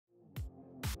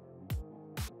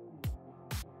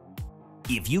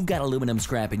If you've got aluminum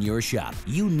scrap in your shop,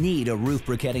 you need a roof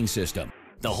briquetting system.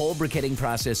 The whole briquetting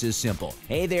process is simple.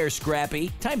 Hey there,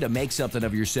 Scrappy, time to make something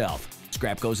of yourself.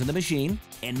 Scrap goes in the machine,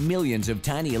 and millions of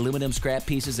tiny aluminum scrap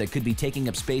pieces that could be taking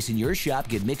up space in your shop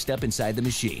get mixed up inside the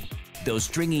machine. Those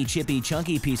stringy, chippy,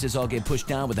 chunky pieces all get pushed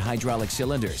down with the hydraulic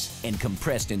cylinders and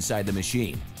compressed inside the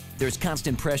machine. There's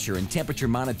constant pressure and temperature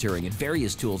monitoring and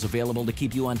various tools available to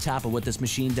keep you on top of what this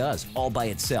machine does, all by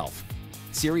itself.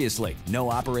 Seriously, no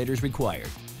operators required.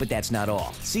 But that's not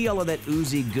all. See all of that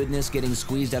oozy goodness getting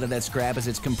squeezed out of that scrap as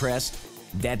it's compressed?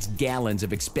 That's gallons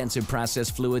of expensive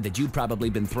processed fluid that you've probably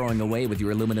been throwing away with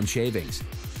your aluminum shavings.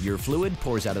 Your fluid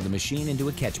pours out of the machine into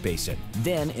a catch basin.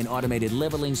 Then an automated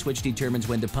leveling switch determines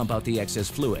when to pump out the excess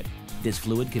fluid. This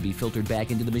fluid can be filtered back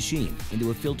into the machine,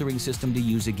 into a filtering system to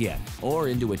use again, or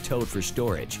into a tote for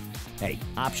storage. Hey,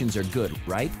 options are good,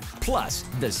 right? Plus,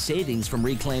 the savings from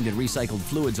reclaimed and recycled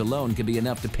fluids alone could be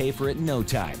enough to pay for it in no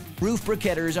time. Roof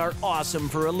briquetters are awesome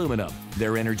for aluminum.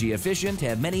 They're energy efficient,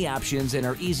 have many options, and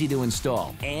are easy to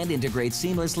install, and integrate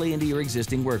seamlessly into your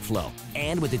existing workflow.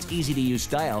 And with its easy-to-use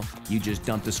style, you just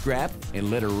dump the scrap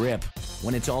and let her rip.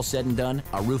 When it's all said and done,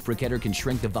 a roof briquetter can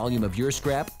shrink the volume of your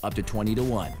scrap up to 20 to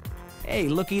 1. Hey,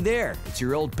 looky there, it's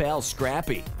your old pal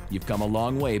Scrappy. You've come a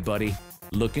long way, buddy.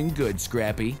 Looking good,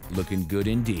 Scrappy. Looking good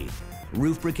indeed.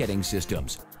 Roof briquetting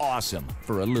systems. Awesome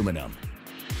for aluminum.